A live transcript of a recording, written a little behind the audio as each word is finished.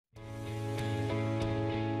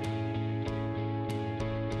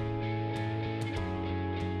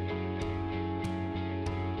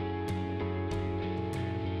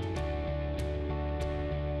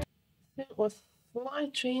a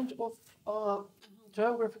slight change of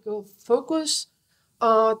geographical focus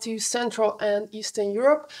to Central and Eastern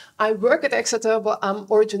Europe. I work at Exeter, but I'm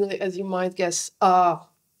originally, as you might guess,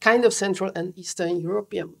 kind of Central and Eastern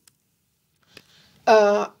European.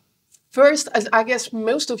 First, as I guess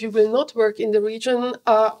most of you will not work in the region,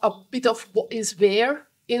 a bit of what is where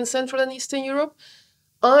in Central and Eastern Europe.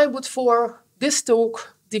 I would, for this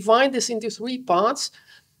talk, divide this into three parts.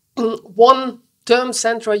 One term,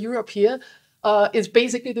 Central Europe here, is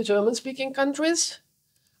basically the German-speaking countries.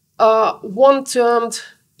 One termed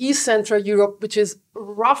East Central Europe, which is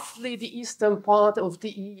roughly the eastern part of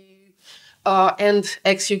the EU and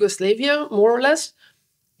ex-Yugoslavia, more or less.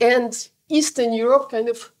 And Eastern Europe, kind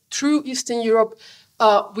of true Eastern Europe,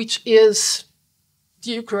 which is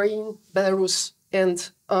the Ukraine, Belarus,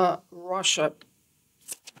 and Russia.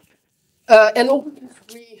 And all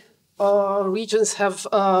three regions have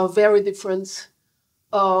very different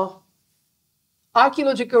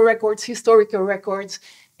archaeological records, historical records,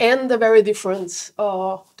 and a very different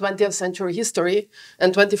 20th century history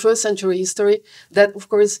and 21st century history that, of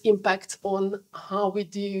course, impact on how we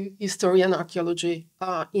do history and archaeology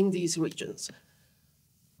in these regions.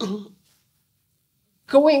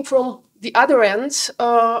 Going from the other end,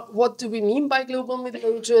 what do we mean by global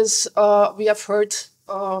Middle Ages? We have heard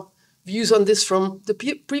views on this from the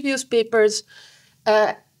previous papers.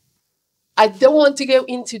 I don't want to go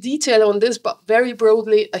into detail on this, but very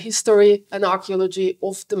broadly, a history and archaeology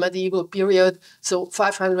of the medieval period, so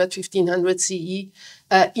 500, 1500 CE,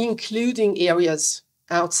 including areas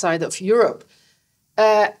outside of Europe.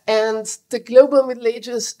 And the global Middle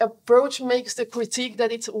Ages approach makes the critique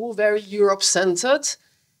that it's all very Europe-centered.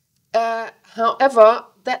 However,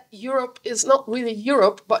 that Europe is not really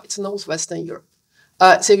Europe, but it's Northwestern Europe.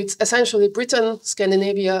 So it's essentially Britain,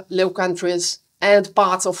 Scandinavia, Low Countries, and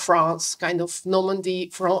parts of France, kind of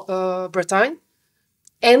Normandy, Bretagne,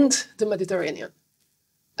 and the Mediterranean.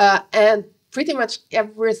 And pretty much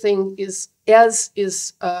everything else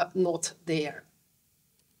is not there.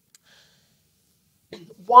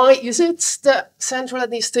 Why is it that Central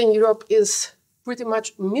and Eastern Europe is pretty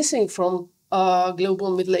much missing from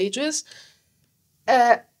global Middle Ages?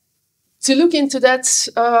 To look into that,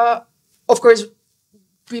 of course,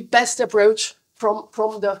 we best approach from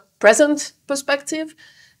the present perspective.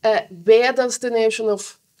 Where does the notion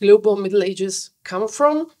of global Middle Ages come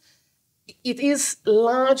from? It is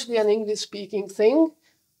largely an English-speaking thing.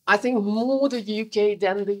 I think more the UK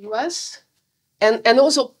than the US, and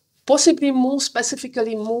also possibly more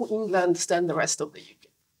specifically more England than the rest of the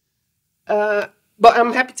UK. But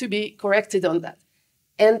I'm happy to be corrected on that.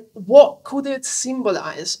 And what could it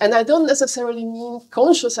symbolize? And I don't necessarily mean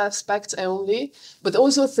conscious aspects only, but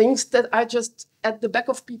also things that are just at the back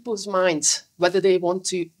of people's minds, whether they want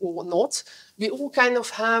to or not. We all kind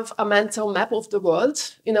of have a mental map of the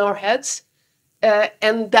world in our heads,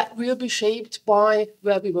 and that will be shaped by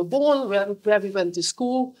where we were born, where we went to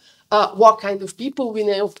school, what kind of people we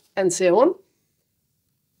know, and so on.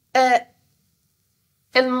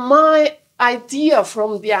 And my idea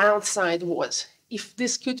from the outside was, if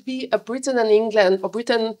this could be a Britain and England,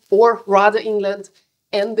 or rather England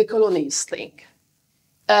and the colonies thing.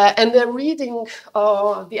 And then reading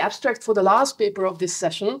the abstract for the last paper of this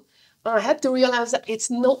session, I had to realize that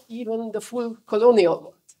it's not even the full colonial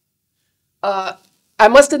world. I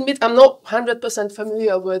must admit, I'm not 100%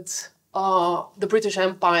 familiar with the British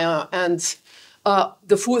Empire and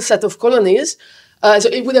the full set of colonies. So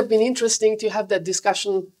it would have been interesting to have that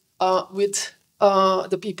discussion with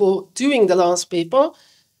the people doing the last paper.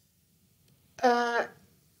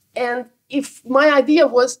 And if my idea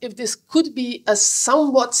was if this could be a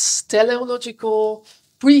somewhat teleological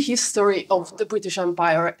prehistory of the British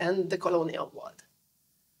Empire and the colonial world.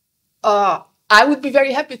 I would be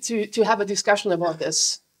very happy to have a discussion about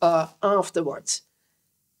this afterwards.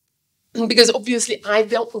 Because obviously I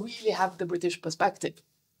don't really have the British perspective.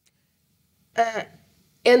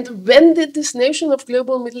 And when did this notion of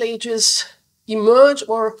global Middle Ages emerge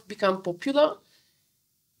or become popular?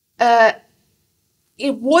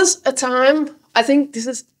 It was a time, I think this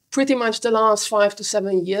is pretty much the last 5 to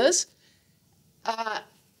 7 years,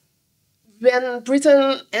 when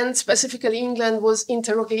Britain and specifically England was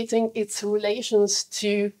interrogating its relations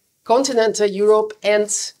to continental Europe and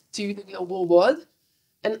to the global world.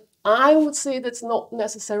 And I would say that's not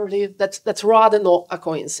necessarily, that's rather not a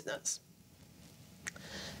coincidence.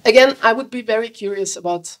 Again, I would be very curious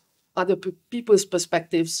about other people's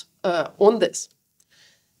perspectives on this.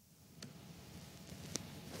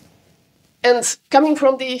 And coming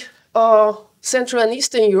from the Central and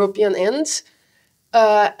Eastern European end,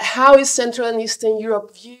 how is Central and Eastern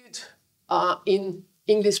Europe viewed in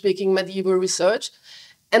English-speaking medieval research?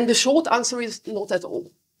 And the short answer is not at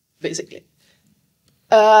all, basically.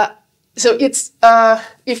 So it's,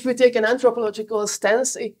 if we take an anthropological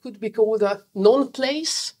stance, it could be called a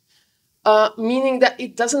non-place, meaning that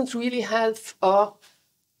it doesn't really have,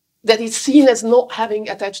 that it's seen as not having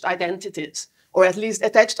attached identities, or at least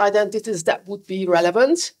attached identities that would be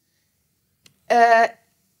relevant.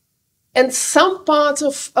 And some parts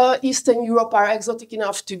of Eastern Europe are exotic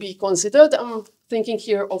enough to be considered. I'm thinking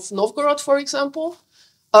here of Novgorod, for example,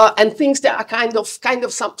 and things that are kind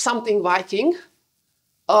of something Viking.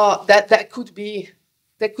 That could be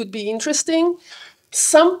interesting.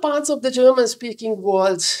 Some parts of the German-speaking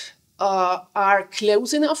world are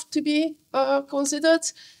close enough to be considered,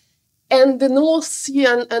 and the North Sea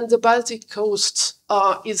and the Baltic coast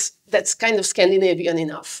that's kind of Scandinavian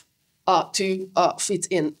enough to fit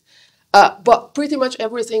in. But pretty much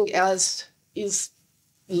everything else is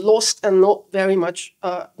lost and not very much,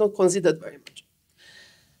 not considered very much.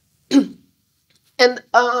 And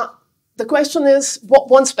the question is,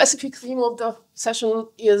 one specific theme of the session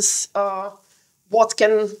is what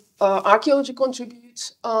can archaeology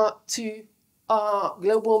contribute to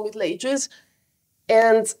global Middle Ages?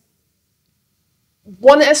 And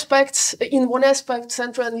in one aspect,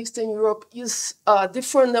 Central and Eastern Europe is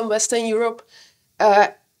different than Western Europe,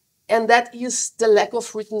 and that is the lack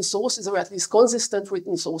of written sources, or at least consistent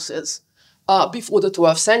written sources, before the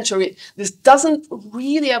 12th century. This doesn't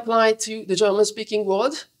really apply to the German-speaking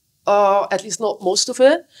world, at least not most of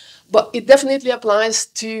it, but it definitely applies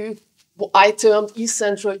to what I termed East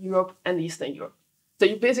Central Europe and Eastern Europe. So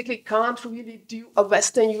you basically can't really do a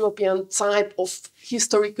Western European type of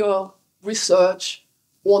historical research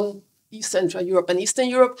on East Central Europe and Eastern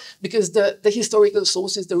Europe, because the historical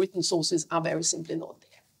sources, the written sources, are very simply not there.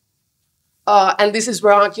 And this is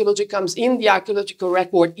where archaeology comes in. The archaeological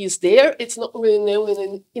record is there. It's not really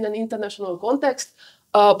known in an international context,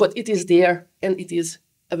 but it is there and it is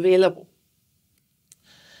available.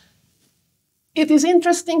 It is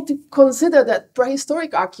interesting to consider that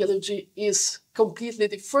prehistoric archaeology is completely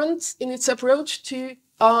different in its approach to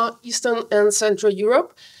Eastern and Central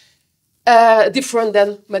Europe, different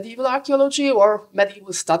than medieval archaeology or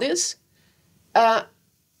medieval studies.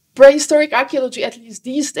 Prehistoric archaeology, at least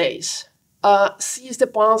these days, sees the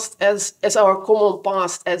past as our common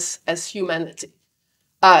past as humanity.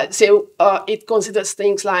 So it considers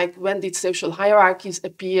things like, when did social hierarchies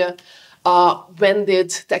appear? When did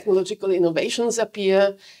technological innovations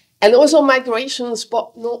appear? And also migrations,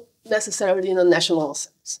 but not necessarily in a national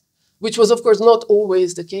sense, which was, of course, not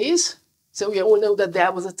always the case. So we all know that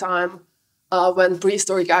there was a time when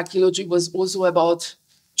prehistoric archaeology was also about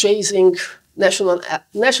chasing national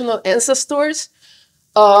ancestors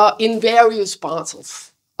in various parts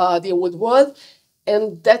of the old world.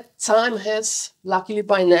 And that time has, luckily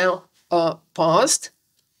by now, passed.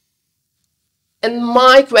 And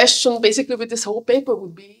my question, basically, with this whole paper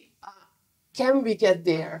would be, can we get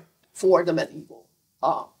there for the medieval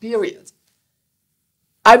period?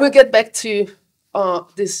 I will get back to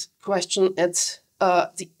this question at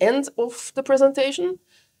the end of the presentation.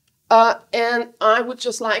 And I would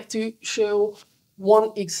just like to show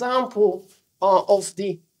one example of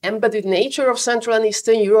the embedded nature of Central and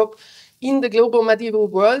Eastern Europe in the global medieval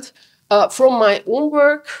world from my own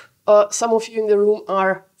work. Some of you in the room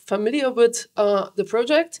are familiar with the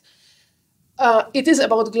project. It is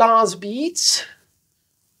about glass beads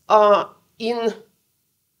in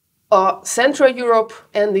Central Europe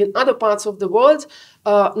and in other parts of the world,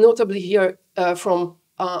 notably here from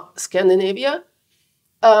Scandinavia.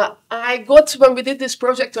 When we did this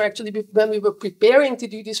project, or actually when we were preparing to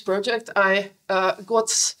do this project, I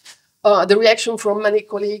got the reaction from many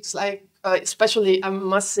colleagues, like especially, I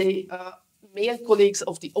must say, male colleagues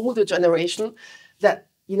of the older generation, that,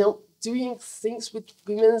 you know, doing things with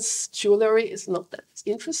women's jewelry is not that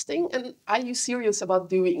interesting, and are you serious about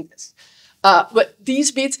doing this? But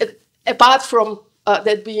these beads, apart from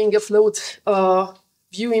that being a float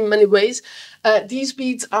view in many ways, these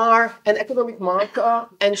beads are an economic marker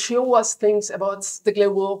and show us things about the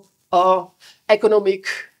global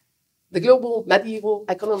medieval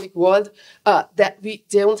economic world that we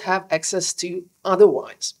don't have access to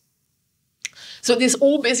otherwise. So this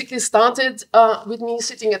all basically started with me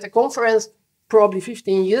sitting at a conference probably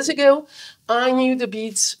 15 years ago. I knew the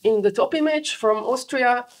beads in the top image from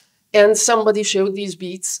Austria, and somebody showed these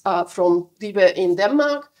beads from Ribe in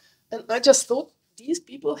Denmark. And I just thought, these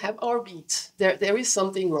people have our beads. There is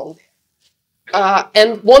something wrong there.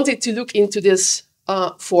 And wanted to look into this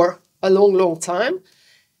for a long, long time.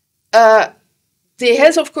 There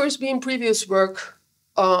has, of course, been previous work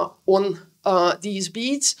on these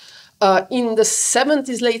beads. in the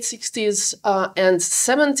 70s, late 60s and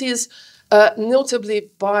 70s,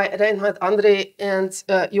 notably by Reinhard André and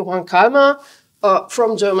Johann Kalmar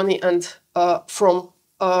from Germany and from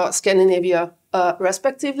Scandinavia,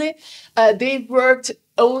 respectively. They worked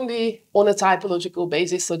only on a typological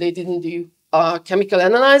basis, so they didn't do chemical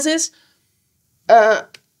analysis.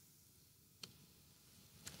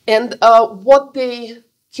 And what they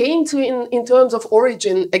came to in terms of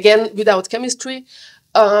origin, again, without chemistry,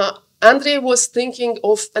 André was thinking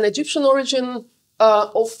of an Egyptian origin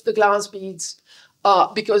of the glass beads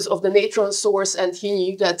because of the natron source, and he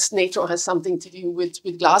knew that natron has something to do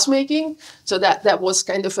with glass making. So that was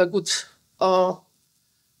kind of a good,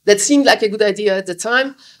 that seemed like a good idea at the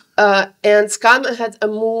time. And Kalmar had a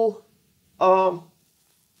more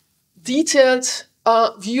detailed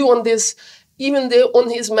view on this, even though on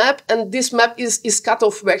his map, and this map is cut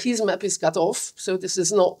off where his map is cut off. So this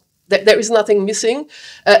is not, there is nothing missing.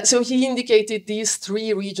 So he indicated these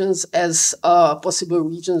three regions as possible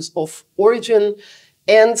regions of origin,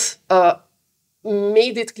 and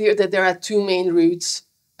made it clear that there are two main routes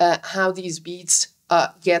how these beads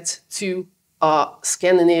get to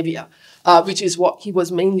Scandinavia, which is what he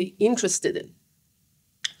was mainly interested in.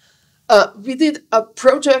 We did a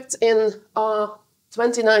project in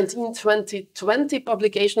 2019-2020.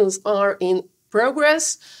 Publications are in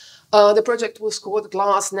progress. The project was called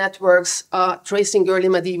Glass Networks, Tracing Early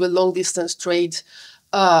Medieval Long-Distance Trade,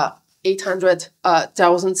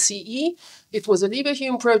 800,000 CE. It was a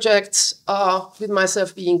Lieberhume project, with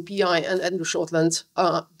myself being PI and Andrew Shortland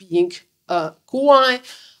being co-I.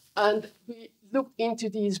 And we looked into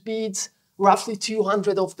these beads, roughly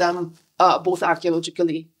 200 of them, both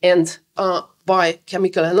archaeologically and by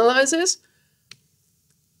chemical analysis.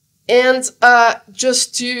 And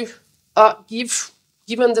just to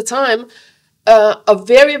given the time, a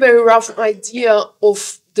very, very rough idea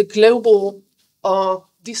of the global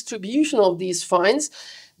distribution of these finds.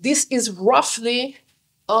 This is roughly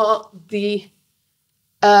the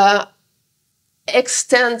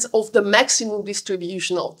extent of the maximum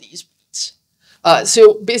distribution of these beads.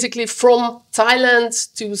 So basically from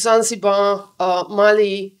Thailand to Zanzibar,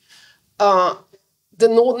 Mali, the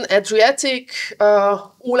Northern Adriatic,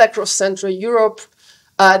 all across Central Europe.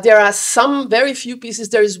 There are some very few pieces.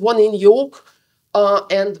 There is one in York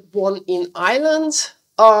and one in Ireland.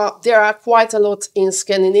 There are quite a lot in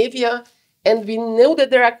Scandinavia. And we know that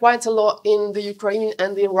there are quite a lot in the Ukraine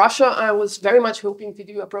and in Russia. I was very much hoping to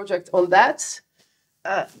do a project on that.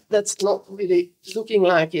 That's not really looking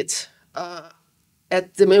like it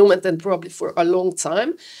at the moment, and probably for a long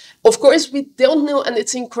time. Of course, we don't know, and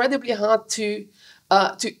it's incredibly hard to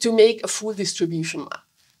make a full distribution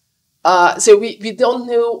map. So we don't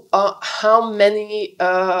know how many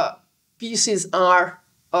pieces are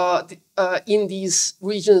in these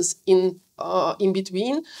regions in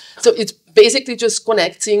between. So it's basically just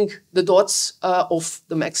connecting the dots of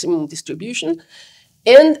the maximum distribution.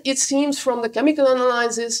 And it seems from the chemical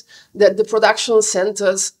analysis that the production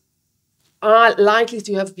centers are likely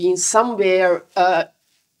to have been somewhere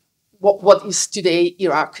what is today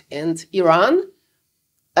Iraq and Iran.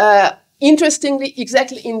 Interestingly,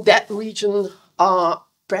 exactly in that region,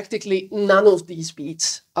 practically none of these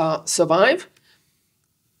beads survive.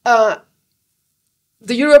 The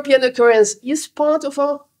European occurrence is part of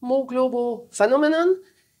a more global phenomenon,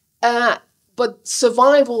 but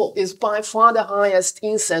survival is by far the highest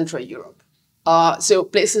in Central Europe. So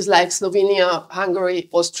places like Slovenia, Hungary,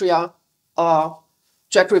 Austria,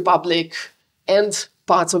 Czech Republic, and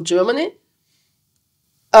parts of Germany.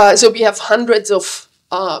 So we have hundreds of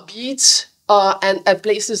beads, and at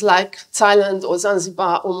places like Thailand or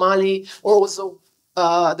Zanzibar or Mali, or also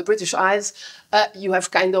the British Isles, you have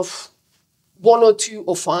kind of one or two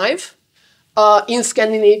or five. In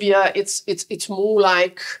Scandinavia, it's more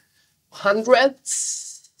like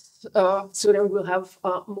hundreds. So then we'll have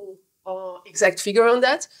more exact figure on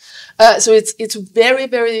that. So it's very,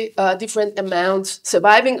 very different amount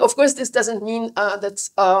surviving. Of course, this doesn't mean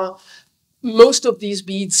that most of these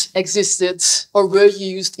beads existed or were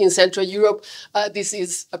used in Central Europe. This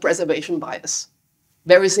is a preservation bias.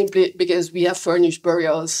 Very simply because we have furnished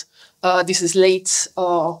burials. This is late,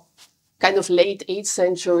 kind of late 8th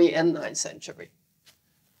century and 9th century.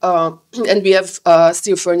 And we have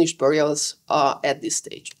still furnished burials at this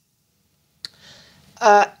stage.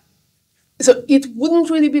 So it wouldn't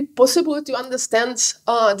really be possible to understand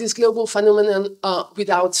this global phenomenon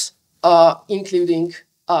without including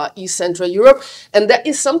East Central Europe. And that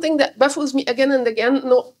is something that baffles me again and again,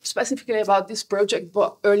 not specifically about this project,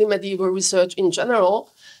 but early medieval research in general,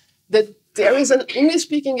 that there is an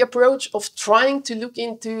English-speaking approach of trying to look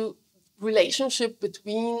into relationship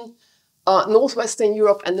between Northwestern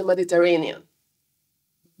Europe and the Mediterranean,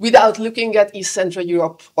 without looking at East Central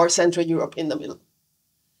Europe or Central Europe in the middle.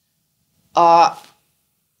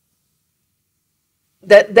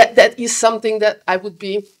 That is something that I would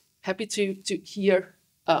be happy to hear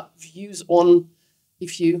views on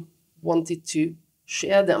if you wanted to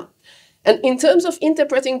share them. And in terms of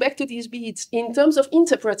interpreting, back to these beads, in terms of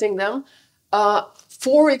interpreting them,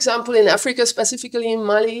 for example, in Africa, specifically in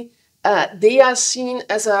Mali, they are seen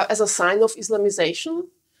as a sign of Islamization.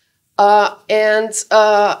 That's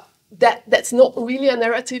not really a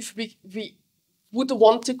narrative we would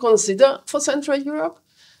want to consider for Central Europe.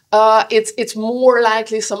 It's more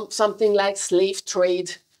likely something like slave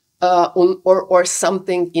trade or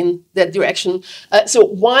something in that direction. So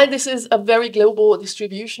while this is a very global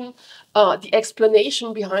distribution, the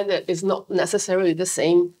explanation behind it is not necessarily the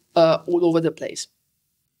same all over the place.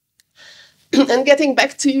 And getting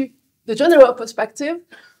back to the general perspective,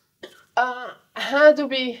 how do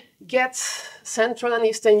we get Central and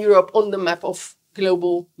Eastern Europe on the map of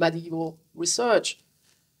global medieval research?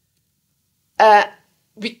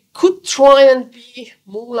 We could try and be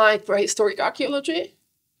more like prehistoric archaeology.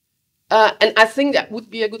 And I think that would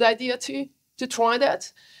be a good idea to try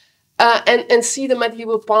that. And see the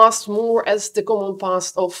medieval past more as the common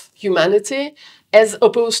past of humanity, as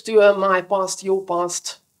opposed to a my past, your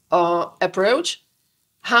past approach.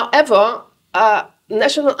 However,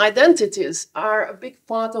 national identities are a big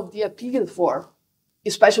part of the appeal for,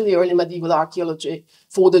 especially early medieval archaeology,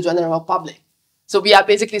 for the general public. So we are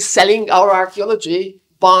basically selling our archaeology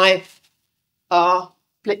by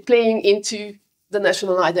playing into the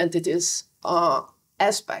national identities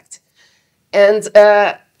aspect. And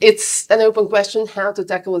it's an open question how to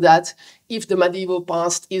tackle that if the medieval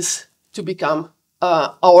past is to become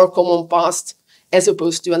our common past as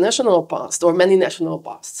opposed to a national past or many national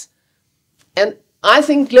pasts. And I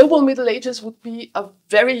think global Middle Ages would be a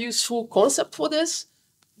very useful concept for this,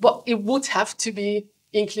 but it would have to be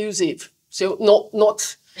inclusive. So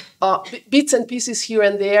not bits and pieces here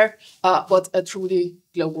and there, but a truly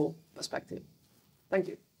global perspective. Thank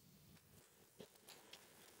you.